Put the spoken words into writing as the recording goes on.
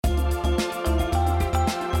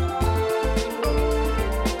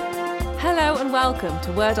and welcome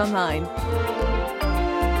to Word Online.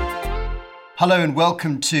 Hello and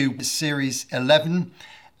welcome to Series 11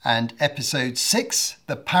 and Episode 6.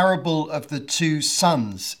 The Parable of the Two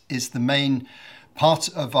Sons is the main part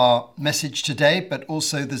of our message today, but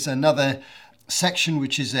also there's another section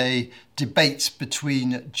which is a debate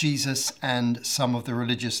between Jesus and some of the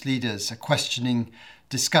religious leaders, a questioning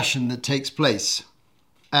discussion that takes place.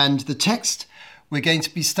 And the text we're going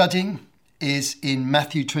to be studying is in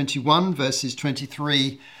Matthew 21, verses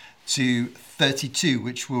 23 to 32,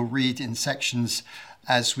 which we'll read in sections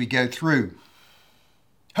as we go through.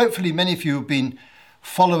 Hopefully many of you have been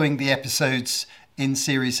following the episodes in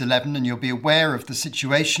Series 11 and you'll be aware of the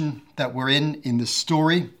situation that we're in the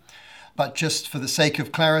story. But just for the sake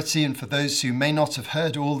of clarity and for those who may not have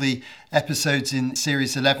heard all the episodes in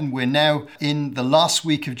Series 11, we're now in the last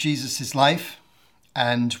week of Jesus' life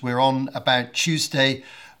and we're on about Tuesday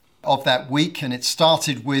of that week, and it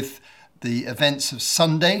started with the events of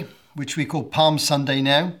Sunday, which we call Palm Sunday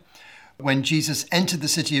now, when Jesus entered the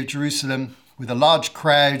city of Jerusalem with a large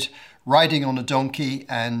crowd riding on a donkey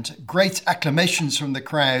and great acclamations from the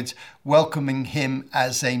crowd welcoming him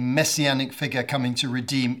as a messianic figure coming to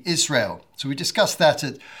redeem Israel. So we discussed that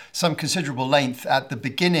at some considerable length at the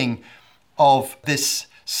beginning of this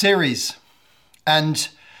series. And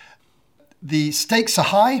the stakes are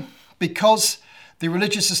high because the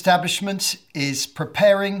religious establishment is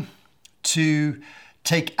preparing to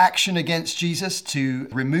take action against Jesus, to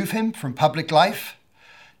remove him from public life,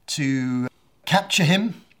 to capture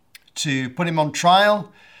him, to put him on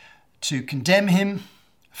trial, to condemn him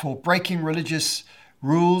for breaking religious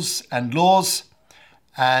rules and laws,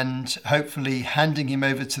 and hopefully handing him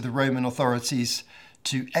over to the Roman authorities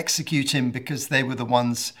to execute him because they were the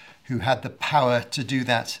ones who had the power to do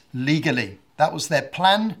that legally. That was their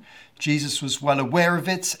plan. Jesus was well aware of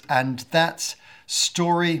it, and that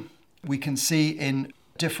story we can see in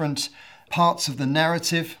different parts of the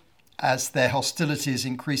narrative as their hostility is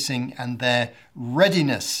increasing and their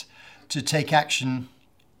readiness to take action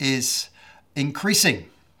is increasing.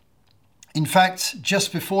 In fact,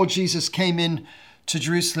 just before Jesus came in to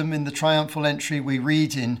Jerusalem in the triumphal entry, we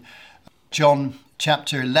read in John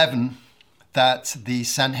chapter 11 that the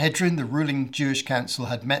Sanhedrin, the ruling Jewish council,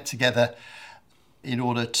 had met together in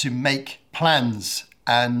order to make plans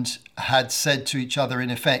and had said to each other,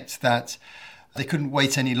 in effect, that they couldn't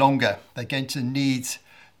wait any longer. They're going to need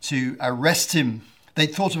to arrest him. They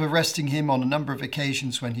thought of arresting him on a number of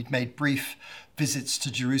occasions when he'd made brief visits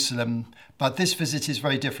to Jerusalem. But this visit is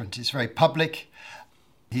very different. It's very public.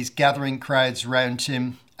 He's gathering crowds around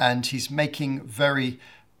him and he's making very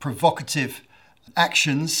provocative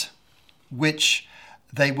actions which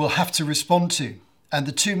they will have to respond to. And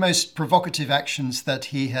the two most provocative actions that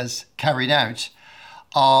he has carried out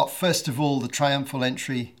are, first of all, the triumphal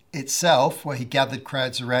entry itself, where he gathered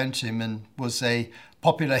crowds around him and was a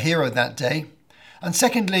popular hero that day. And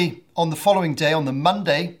secondly, on the following day, on the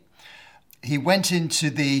Monday, he went into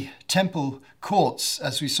the temple courts,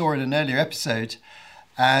 as we saw in an earlier episode,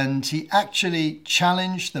 and he actually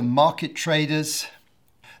challenged the market traders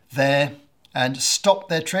there and stopped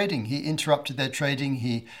their trading. He interrupted their trading.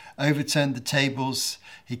 He overturned the tables.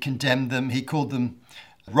 He condemned them. He called them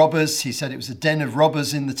robbers. He said it was a den of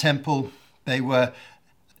robbers in the temple. They were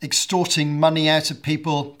extorting money out of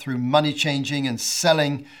people through money changing and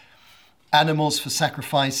selling animals for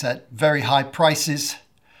sacrifice at very high prices.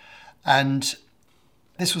 And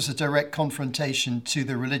this was a direct confrontation to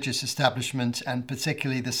the religious establishment and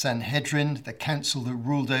particularly the Sanhedrin, the council that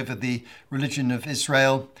ruled over the religion of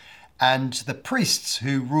Israel, and the priests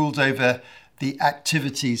who ruled over the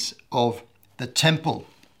activities of the temple.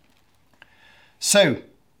 So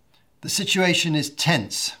the situation is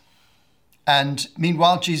tense. And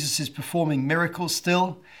meanwhile, Jesus is performing miracles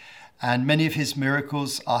still, and many of his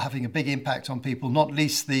miracles are having a big impact on people, not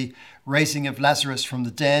least the raising of Lazarus from the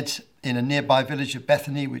dead in a nearby village of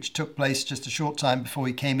Bethany, which took place just a short time before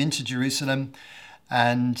he came into Jerusalem.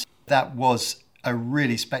 And that was a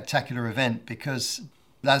really spectacular event because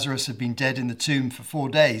Lazarus had been dead in the tomb for 4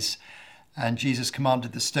 days, and Jesus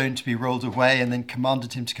commanded the stone to be rolled away and then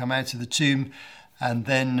commanded him to come out of the tomb. And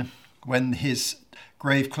then when his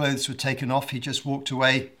grave clothes were taken off, he just walked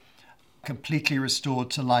away, completely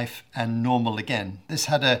restored to life and normal again. This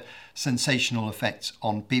had a sensational effect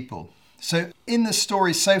on people. So in the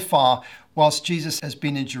story so far, whilst Jesus has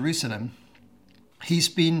been in Jerusalem, he's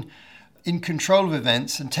been in control of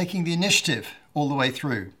events and taking the initiative all the way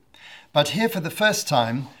through. But here for the first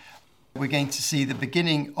time, we're going to see the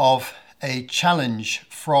beginning of a challenge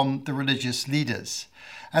from the religious leaders.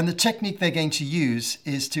 And the technique they're going to use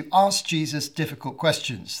is to ask Jesus difficult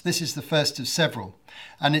questions. This is the first of several,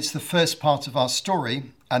 and it's the first part of our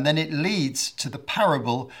story, and then it leads to the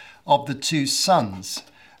parable of the two sons,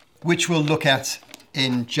 which we'll look at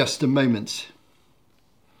in just a moment.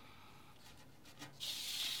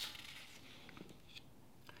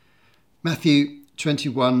 Matthew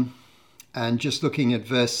 21, and just looking at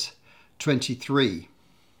verse 23.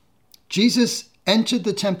 Jesus entered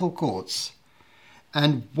the temple courts,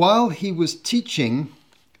 and while he was teaching,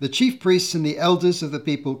 the chief priests and the elders of the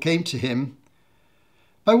people came to him.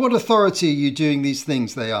 "By what authority are you doing these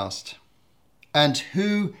things?" they asked. "And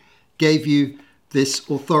who gave you this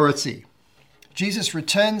authority?" Jesus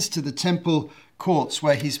returns to the temple courts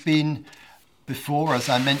where he's been before, as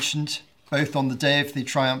I mentioned, both on the day of the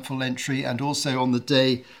triumphal entry and also on the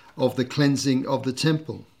day of the cleansing of the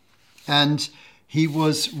temple. And he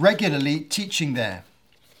was regularly teaching there.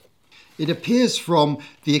 It appears from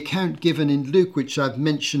the account given in Luke, which I've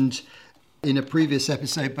mentioned in a previous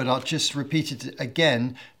episode, but I'll just repeat it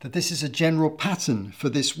again, that this is a general pattern for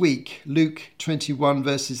this week. Luke 21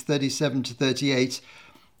 verses 37 to 38.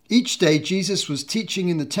 Each day Jesus was teaching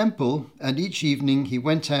in the temple, and each evening he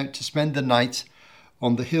went out to spend the night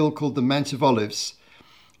on the hill called the Mount of Olives,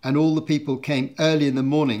 and all the people came early in the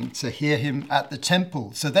morning to hear him at the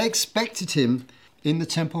temple. So they expected him in the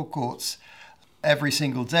temple courts every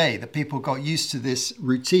single day. The people got used to this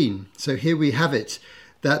routine. So here we have it,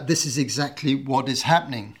 that this is exactly what is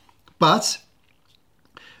happening. But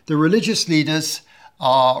the religious leaders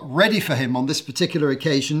are ready for him on this particular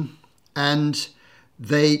occasion, and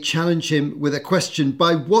they challenge him with a question: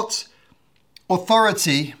 by what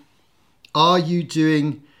authority are you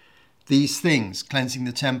doing these things? Cleansing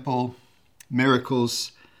the temple,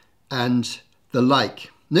 miracles, and the like.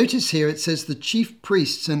 Notice here it says the chief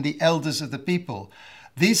priests and the elders of the people.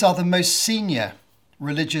 These are the most senior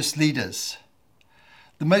religious leaders,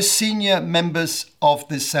 the most senior members of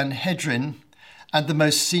the Sanhedrin, and the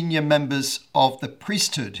most senior members of the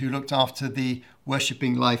priesthood who looked after the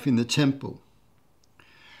worshipping life in the temple.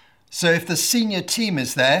 So if the senior team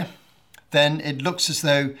is there, then it looks as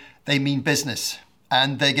though they mean business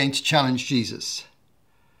and they're going to challenge Jesus.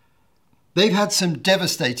 They've had some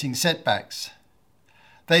devastating setbacks.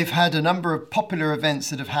 They've had a number of popular events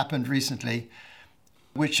that have happened recently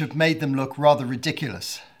which have made them look rather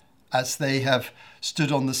ridiculous as they have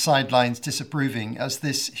stood on the sidelines disapproving, as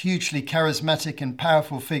this hugely charismatic and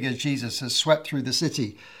powerful figure Jesus has swept through the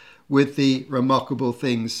city with the remarkable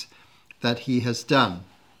things that he has done.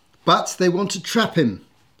 But they want to trap him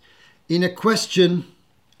in a question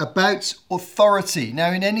about authority.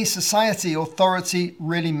 Now, in any society, authority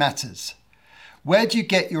really matters. Where do you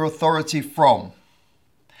get your authority from?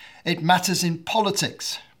 It matters in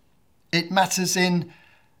politics. It matters in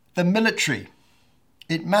the military.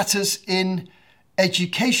 It matters in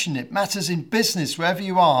education. It matters in business. Wherever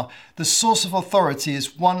you are, the source of authority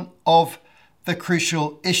is one of the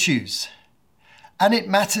crucial issues. And it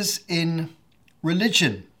matters in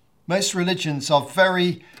religion. Most religions are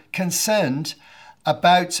very concerned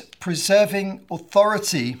about preserving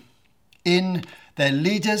authority in their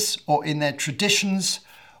leaders or in their traditions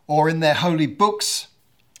or in their holy books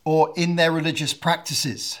or in their religious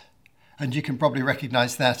practices. And you can probably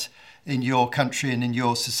recognize that in your country and in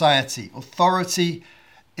your society. Authority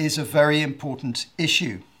is a very important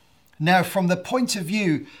issue. Now, from the point of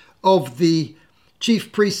view of the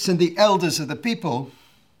chief priests and the elders of the people,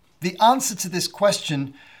 the answer to this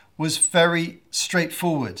question was very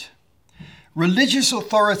straightforward. Religious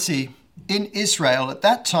authority in Israel at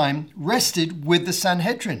that time rested with the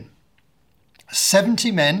Sanhedrin.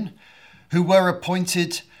 70 men who were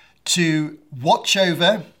appointed to watch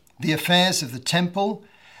over the affairs of the temple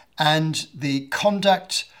and the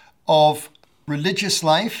conduct of religious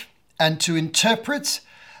life, and to interpret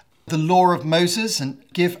the law of Moses and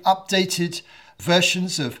give updated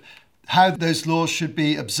versions of how those laws should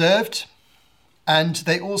be observed. And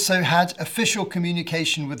they also had official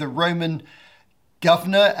communication with the Roman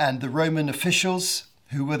governor and the Roman officials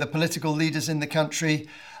who were the political leaders in the country,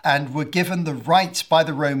 and were given the right by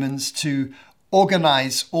the Romans to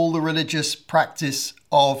organize all the religious practice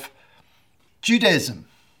of Judaism.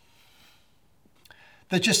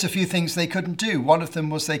 There are just a few things they couldn't do. One of them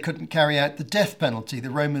was they couldn't carry out the death penalty. The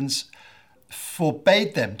Romans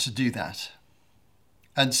forbade them to do that.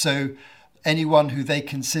 And so anyone who they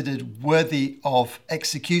considered worthy of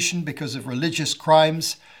execution because of religious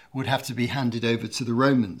crimes would have to be handed over to the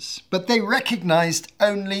Romans. But they recognized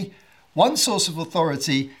only one source of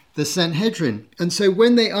authority, the Sanhedrin. And so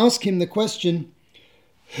when they ask him the question,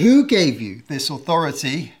 who gave you this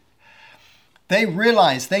authority? They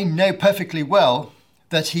realize, they know perfectly well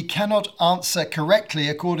that he cannot answer correctly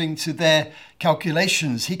according to their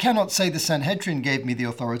calculations. He cannot say the Sanhedrin gave me the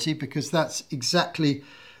authority, because that's exactly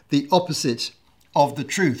the opposite of the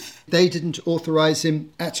truth. They didn't authorize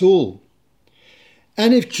him at all.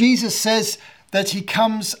 And if Jesus says that he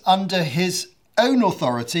comes under his own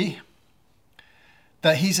authority,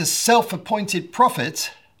 that he's a self-appointed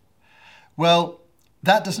prophet, well,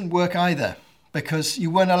 that doesn't work either, because you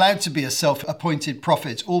weren't allowed to be a self-appointed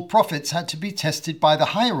prophet. All prophets had to be tested by the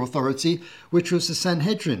higher authority, which was the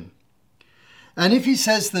Sanhedrin. And if he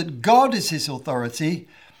says that God is his authority,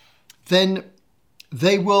 then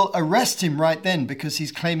they will arrest him right then, because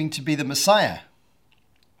he's claiming to be the Messiah.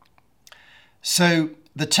 So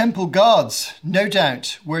the temple guards, no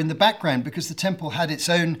doubt, were in the background, because the temple had its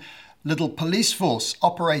own little police force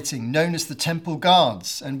operating, known as the Temple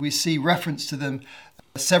Guards. And we see reference to them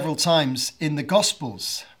several times in the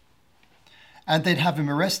Gospels. And they'd have him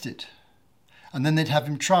arrested. And then they'd have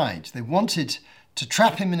him tried. They wanted to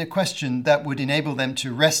trap him in a question that would enable them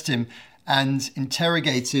to arrest him and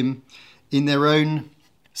interrogate him in their own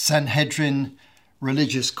Sanhedrin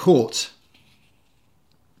religious court.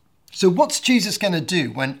 So what's Jesus going to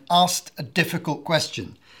do when asked a difficult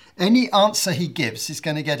question? Any answer he gives is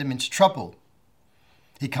going to get him into trouble.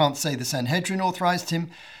 He can't say the Sanhedrin authorized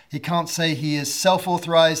him, he can't say he is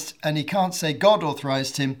self-authorized, and he can't say God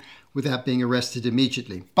authorized him without being arrested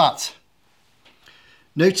immediately. But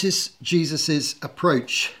notice Jesus'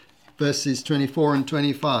 approach, verses 24 and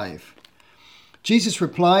 25. Jesus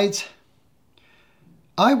replied,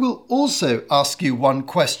 "I will also ask you one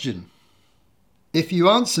question. If you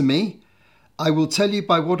answer me, I will tell you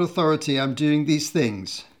by what authority I'm doing these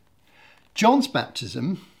things. John's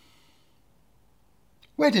baptism,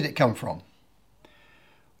 where did it come from?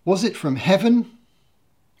 Was it from heaven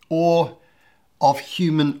or of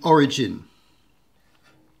human origin?"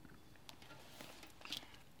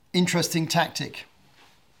 Interesting tactic.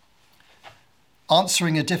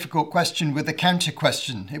 Answering a difficult question with a counter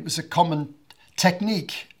question. It was a common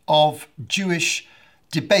technique of Jewish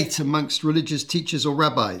debate amongst religious teachers or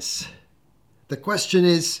rabbis. The question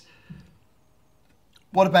is,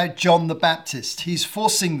 what about John the Baptist? He's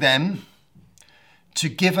forcing them to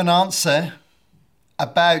give an answer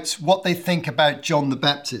about what they think about John the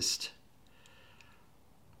Baptist.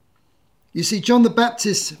 You see, John the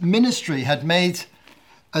Baptist's ministry had made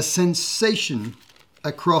a sensation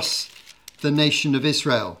across the nation of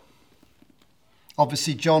Israel.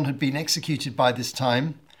 Obviously, John had been executed by this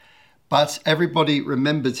time, but everybody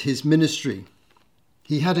remembered his ministry.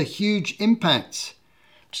 He had a huge impact.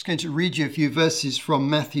 I'm just going to read you a few verses from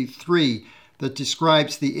Matthew 3 that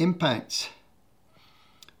describes the impact.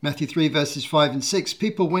 Matthew 3 verses 5 and 6.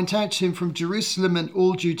 People went out to him from Jerusalem and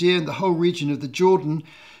all Judea and the whole region of the Jordan.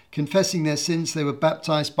 Confessing their sins, they were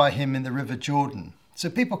baptized by him in the river Jordan. So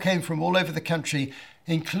people came from all over the country,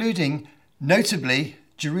 including, notably,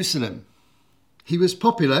 Jerusalem. He was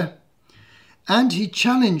popular and he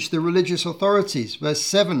challenged the religious authorities. Verse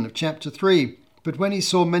 7 of chapter 3. But when he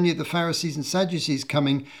saw many of the Pharisees and Sadducees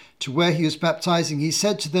coming to where he was baptizing, he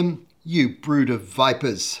said to them, "You brood of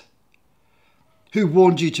vipers, who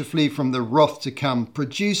warned you to flee from the wrath to come?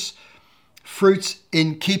 Produce fruit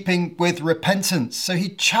in keeping with repentance." So he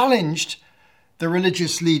challenged the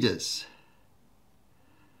religious leaders.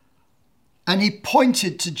 And he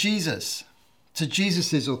pointed to Jesus, to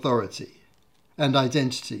Jesus' authority and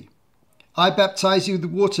identity. "I baptize you with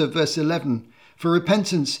water," verse 11, "for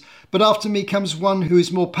repentance. But after me comes one who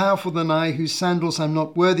is more powerful than I, whose sandals I'm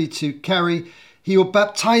not worthy to carry. He will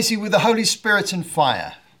baptize you with the Holy Spirit and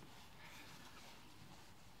fire."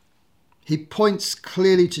 He points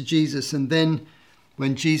clearly to Jesus, and then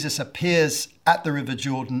when Jesus appears at the River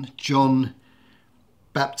Jordan, John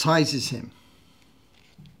baptizes him.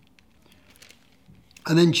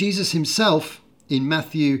 And then Jesus himself, in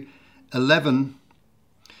Matthew 11,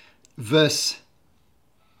 verse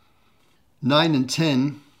 9 and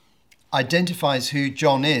 10, identifies who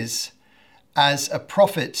John is as a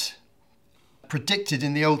prophet predicted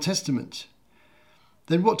in the Old Testament.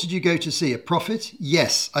 Then what did you go to see? A prophet?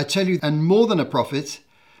 Yes, I tell you, and more than a prophet.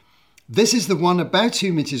 This is the one about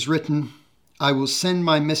whom it is written, "I will send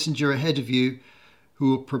my messenger ahead of you who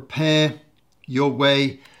will prepare your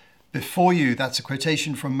way before you." That's a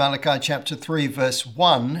quotation from Malachi chapter 3, verse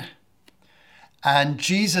 1. And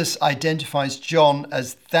Jesus identifies John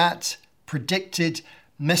as that predicted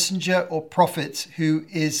messenger or prophet who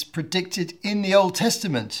is predicted in the Old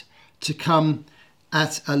Testament to come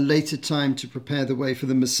at a later time to prepare the way for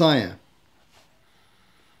the Messiah.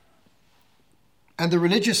 And the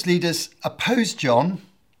religious leaders opposed John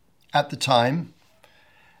at the time,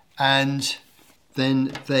 and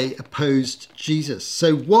then they opposed Jesus.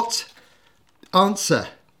 So what answer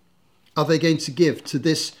are they going to give to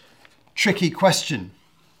this tricky question?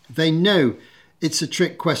 They know it's a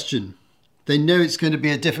trick question. They know it's going to be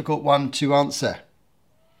a difficult one to answer.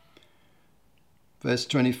 Verse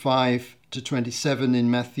 25 to 27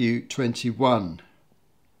 in Matthew 21.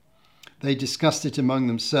 They discussed it among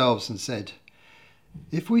themselves and said,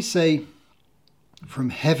 "If we say, 'From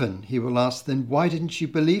heaven,' he will ask, 'then why didn't you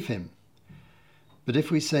believe him?' But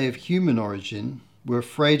if we say of human origin, we're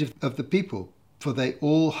afraid of the people, for they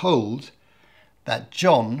all hold that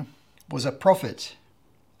John was a prophet."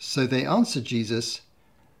 So they answered Jesus,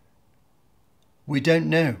 "We don't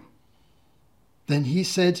know." Then he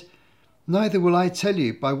said, "Neither will I tell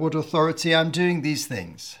you by what authority I'm doing these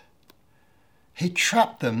things." He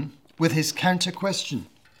trapped them with his counter question.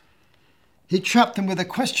 He trapped them with a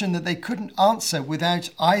question that they couldn't answer without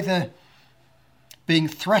either being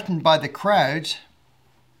threatened by the crowd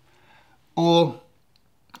or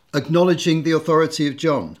acknowledging the authority of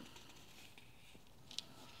John.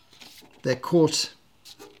 They're caught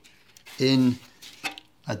in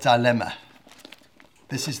a dilemma.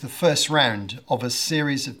 This is the first round of a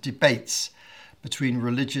series of debates between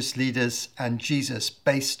religious leaders and Jesus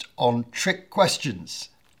based on trick questions.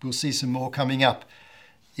 We'll see some more coming up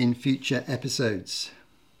in future episodes.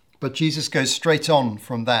 But Jesus goes straight on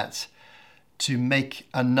from that to make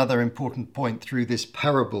another important point through this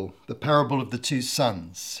parable, the parable of the two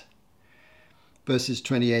sons. Verses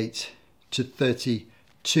 28 to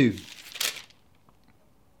 32.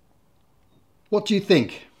 What do you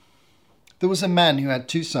think? There was a man who had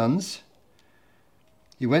two sons.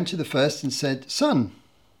 He went to the first and said, "Son,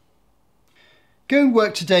 go and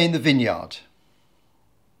work today in the vineyard."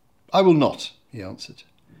 "I will not," he answered.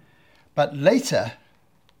 But later,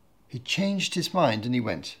 he changed his mind and he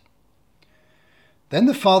went. Then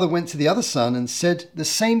the father went to the other son and said the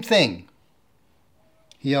same thing.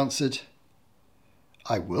 He answered,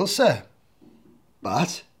 "I will, sir."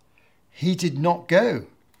 But he did not go.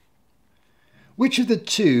 Which of the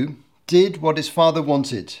two did what his father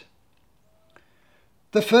wanted?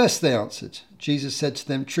 "The first," they answered. Jesus said to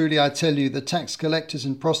them, "Truly I tell you, the tax collectors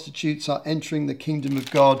and prostitutes are entering the kingdom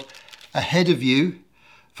of God ahead of you.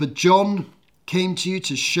 For John came to you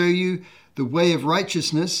to show you the way of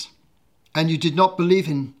righteousness, and you did not believe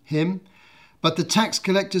in him, but the tax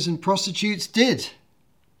collectors and prostitutes did.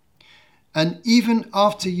 And even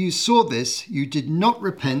after you saw this, you did not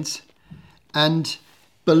repent and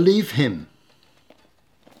believe him."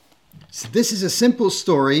 So this is a simple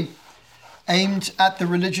story aimed at the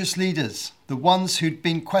religious leaders, the ones who'd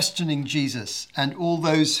been questioning Jesus and all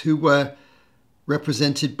those who were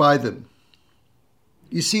represented by them.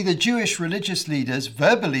 You see, the Jewish religious leaders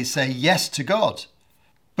verbally say yes to God.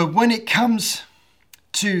 But when it comes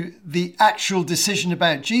to the actual decision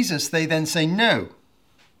about Jesus, they then say no.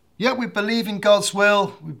 Yeah, we believe in God's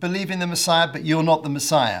will, we believe in the Messiah, but you're not the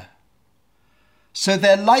Messiah. So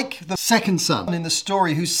they're like the second son in the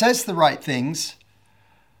story who says the right things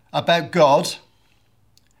about God,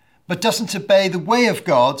 but doesn't obey the way of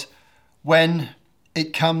God when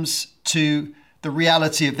it comes to the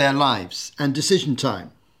reality of their lives and decision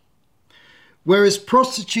time. Whereas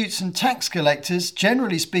prostitutes and tax collectors,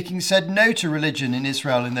 generally speaking, said no to religion in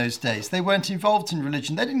Israel in those days. They weren't involved in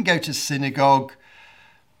religion. They didn't go to synagogue.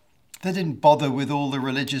 They didn't bother with all the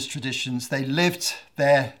religious traditions. They lived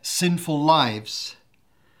their sinful lives.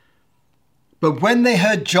 But when they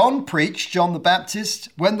heard John preach, John the Baptist,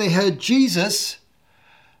 when they heard Jesus,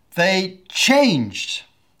 they changed.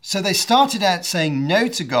 So they started out saying no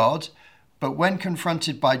to God, but when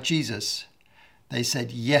confronted by Jesus, they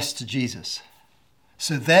said yes to Jesus.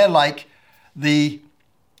 So they're like the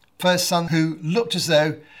first son who looked as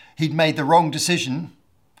though he'd made the wrong decision,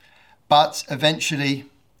 but eventually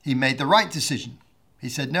he made the right decision. He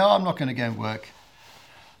said, "No, I'm not going to go and work."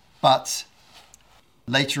 But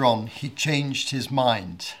later on, he changed his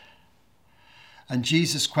mind. And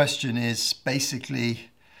Jesus' question is basically,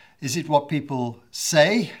 is it what people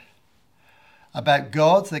say about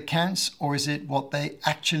God that counts, or is it what they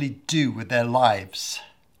actually do with their lives?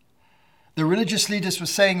 The religious leaders were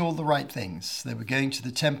saying all the right things. They were going to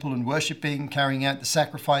the temple and worshipping, carrying out the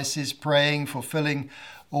sacrifices, praying, fulfilling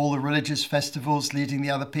all the religious festivals, leading the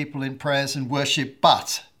other people in prayers and worship.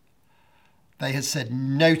 But they had said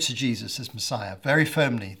no to Jesus as Messiah very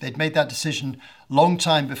firmly. They'd made that decision long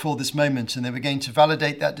time before this moment, and they were going to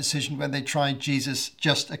validate that decision when they tried Jesus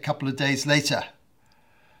just a couple of days later.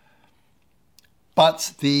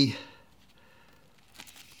 But the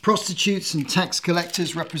prostitutes and tax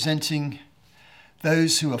collectors, representing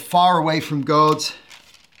those who are far away from God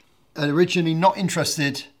and originally not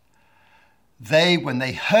interested, when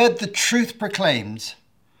they heard the truth proclaimed,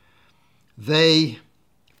 they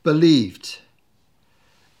believed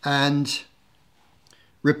and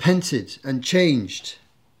repented and changed.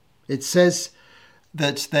 It says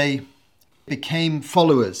that they became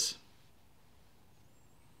followers.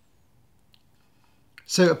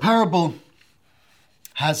 So a parable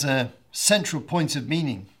has a central point of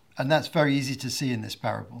meaning, and that's very easy to see in this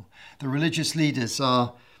parable. The religious leaders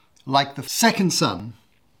are like the second son,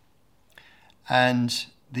 and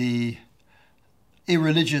the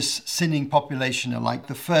irreligious sinning population are like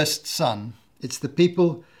the first son. It's the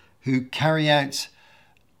people who carry out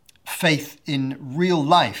faith in real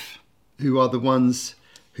life who are the ones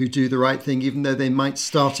who do the right thing, even though they might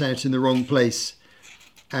start out in the wrong place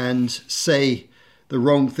and say the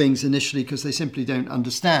wrong things initially because they simply don't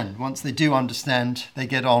understand. Once they do understand, they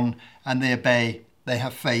get on and they obey, they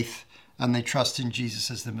have faith, and they trust in Jesus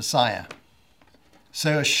as the Messiah.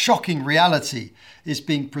 So a shocking reality is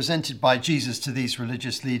being presented by Jesus to these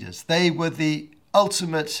religious leaders. They were the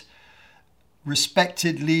ultimate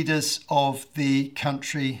respected leaders of the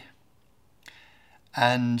country,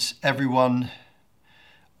 and everyone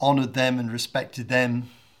honoured them and respected them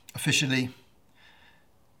officially.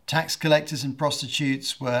 Tax collectors and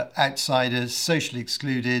prostitutes were outsiders, socially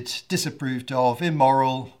excluded, disapproved of,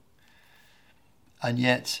 immoral, and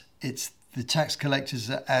yet it's the tax collectors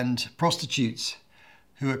and prostitutes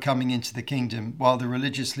who are coming into the kingdom, while the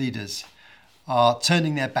religious leaders are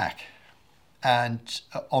turning their back and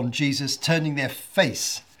on Jesus, turning their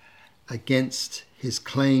face against his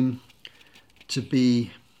claim to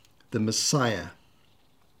be the Messiah.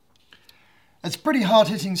 It's pretty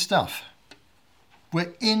hard-hitting stuff.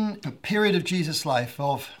 We're in a period of Jesus' life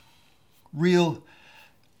of real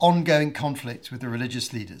ongoing conflict with the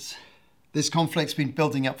religious leaders. This conflict's been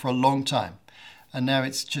building up for a long time, and now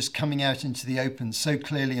it's just coming out into the open so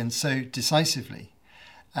clearly and so decisively.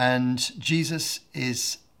 And Jesus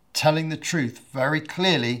is telling the truth very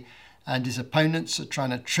clearly, and his opponents are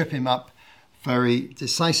trying to trip him up very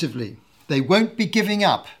decisively. They won't be giving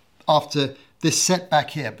up after this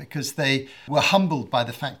setback here because they were humbled by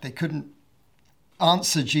the fact they couldn't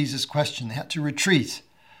answer Jesus' question. They had to retreat.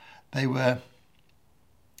 They were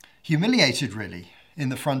humiliated, really, in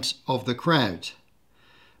the front of the crowd.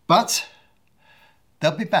 But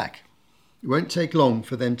they'll be back. It won't take long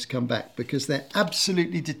for them to come back because they're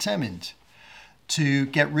absolutely determined to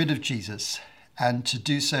get rid of Jesus and to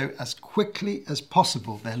do so as quickly as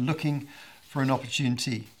possible. They're looking for an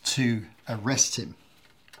opportunity to arrest him.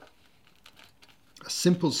 A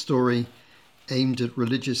simple story aimed at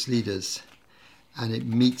religious leaders, and it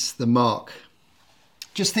meets the mark.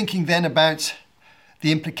 Just thinking then about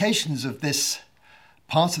the implications of this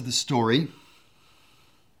part of the story,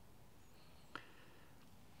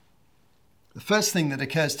 the first thing that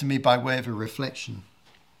occurs to me by way of a reflection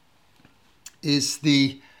is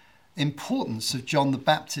the importance of John the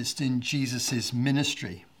Baptist in Jesus'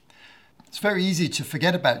 ministry. It's very easy to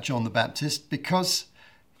forget about John the Baptist because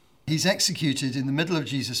he's executed in the middle of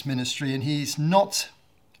Jesus' ministry and he's not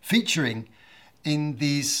featuring in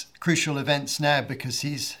these crucial events now because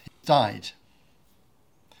he's died.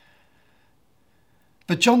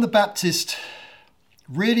 But John the Baptist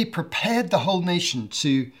really prepared the whole nation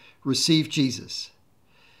to receive Jesus.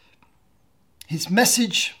 His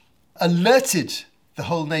message alerted the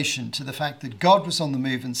whole nation to the fact that God was on the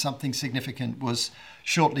move and something significant was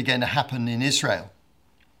shortly going to happen in Israel.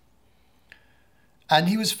 And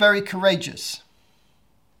he was very courageous.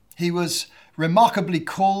 He was remarkably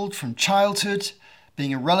called from childhood,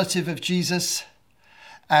 being a relative of Jesus,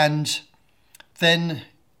 and then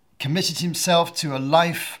committed himself to a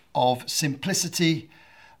life of simplicity,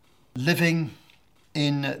 living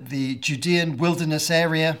in the Judean wilderness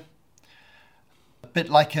area, a bit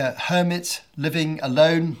like a hermit, living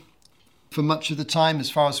alone for much of the time, as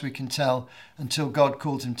far as we can tell, until God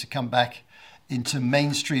called him to come back into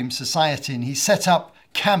mainstream society. And he set up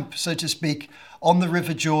camp, so to speak, on the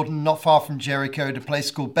River Jordan, not far from Jericho, at a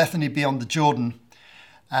place called Bethany beyond the Jordan.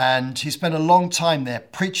 And he spent a long time there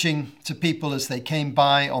preaching to people as they came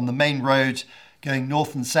by on the main road going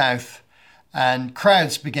north and south. And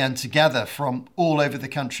crowds began to gather from all over the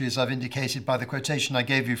country, as I've indicated by the quotation I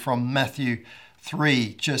gave you from Matthew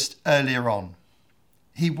 3 just earlier on.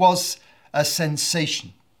 He was a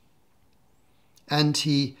sensation. And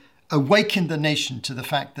he awakened the nation to the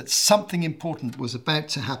fact that something important was about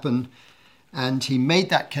to happen. And he made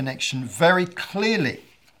that connection very clearly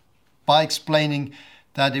by explaining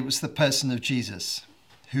that it was the person of Jesus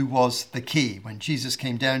who was the key. When Jesus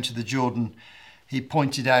came down to the Jordan, he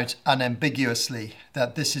pointed out unambiguously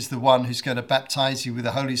that this is the one who's going to baptize you with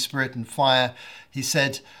the Holy Spirit and fire. He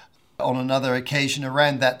said, on another occasion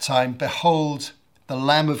around that time, "Behold, the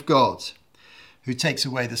Lamb of God who takes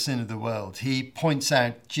away the sin of the world." He points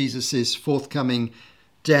out Jesus' forthcoming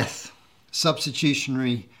death,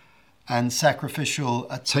 substitutionary and sacrificial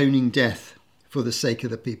atoning death for the sake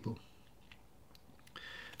of the people.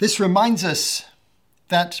 This reminds us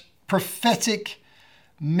that prophetic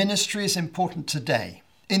ministry is important today.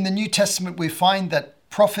 In the New Testament, we find that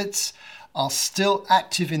prophets are still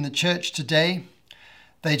active in the church today.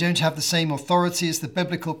 They don't have the same authority as the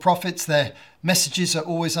biblical prophets. Their messages are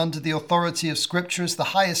always under the authority of Scripture as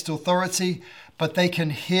the highest authority, but they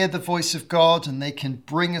can hear the voice of God and they can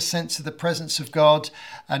bring a sense of the presence of God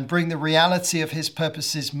and bring the reality of his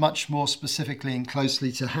purposes much more specifically and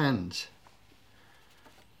closely to hand.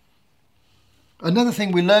 Another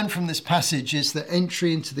thing we learn from this passage is that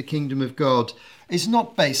entry into the kingdom of God is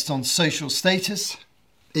not based on social status.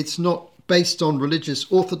 It's not based on religious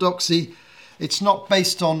orthodoxy. It's not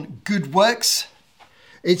based on good works.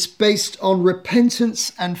 It's based on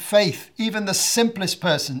repentance and faith. Even the simplest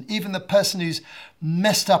person, even the person who's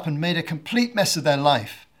messed up and made a complete mess of their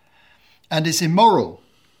life and is immoral,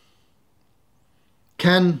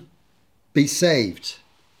 can be saved.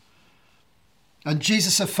 And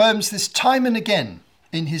Jesus affirms this time and again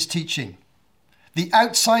in his teaching. The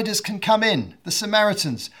outsiders can come in, the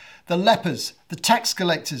Samaritans, the lepers, the tax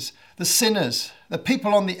collectors, the sinners, the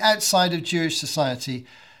people on the outside of Jewish society,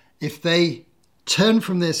 if they turn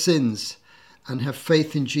from their sins and have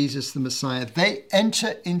faith in Jesus the Messiah, they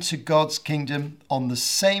enter into God's kingdom on the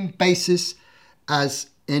same basis as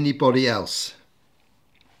anybody else.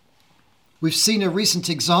 We've seen a recent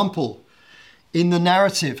example in the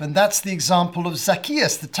narrative, and that's the example of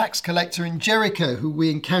Zacchaeus, the tax collector in Jericho, who we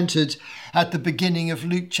encountered at the beginning of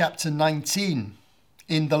Luke chapter 19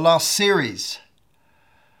 in the last series.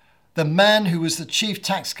 The man who was the chief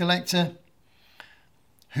tax collector,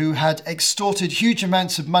 who had extorted huge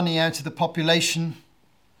amounts of money out of the population,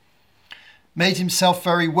 made himself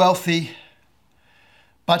very wealthy,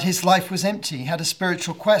 but his life was empty. He had a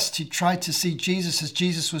spiritual quest. He tried to see Jesus as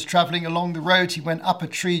Jesus was traveling along the road. He went up a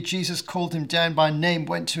tree. Jesus called him down by name,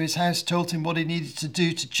 went to his house, told him what he needed to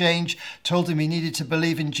do to change, told him he needed to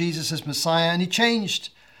believe in Jesus as Messiah, and he changed.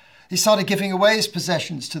 He started giving away his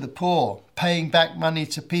possessions to the poor, paying back money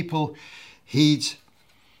to people he'd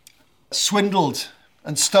swindled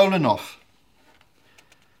and stolen off.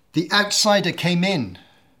 The outsider came in.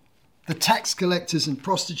 The tax collectors and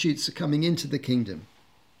prostitutes are coming into the kingdom.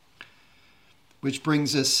 Which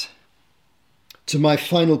brings us to my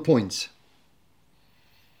final point.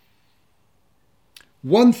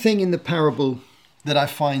 One thing in the parable that I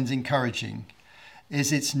find encouraging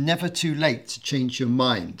is it's never too late to change your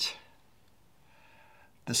mind.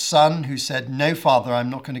 The son who said, "No, Father, I'm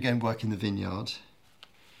not going to go and work in the vineyard,"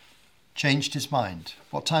 changed his mind.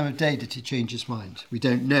 What time of day did he change his mind? We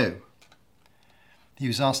don't know. He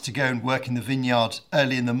was asked to go and work in the vineyard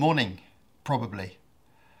early in the morning, probably.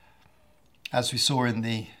 As we saw in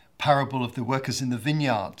the parable of the workers in the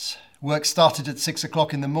vineyards. Work started at 6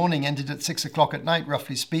 o'clock in the morning, ended at 6 o'clock at night,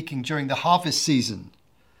 roughly speaking, during the harvest season.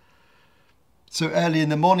 So early in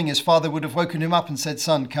the morning, his father would have woken him up and said,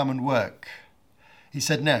 "Son, come and work." He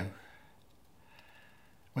said no.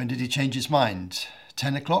 When did he change his mind?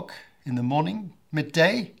 10 o'clock in the morning?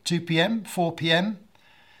 Midday? 2 p.m.? 4 p.m.?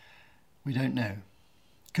 We don't know.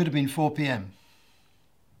 Could have been 4 p.m.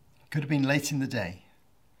 Could have been late in the day.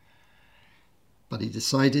 But he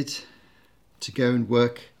decided to go and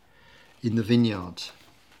work in the vineyard.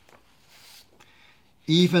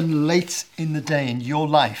 Even late in the day in your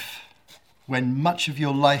life, when much of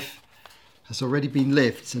your life has already been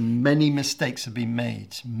lived and many mistakes have been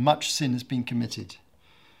made, much sin has been committed,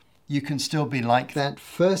 you can still be like that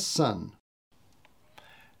first son.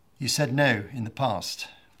 You said no in the past,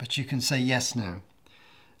 but you can say yes now,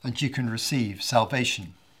 and you can receive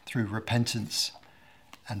salvation through repentance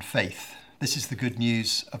and faith. This is the good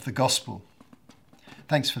news of the gospel.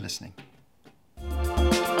 Thanks for listening.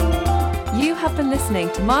 You have been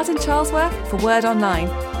listening to Martin Charlesworth for Word Online.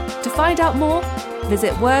 To find out more,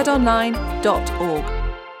 visit wordonline.org.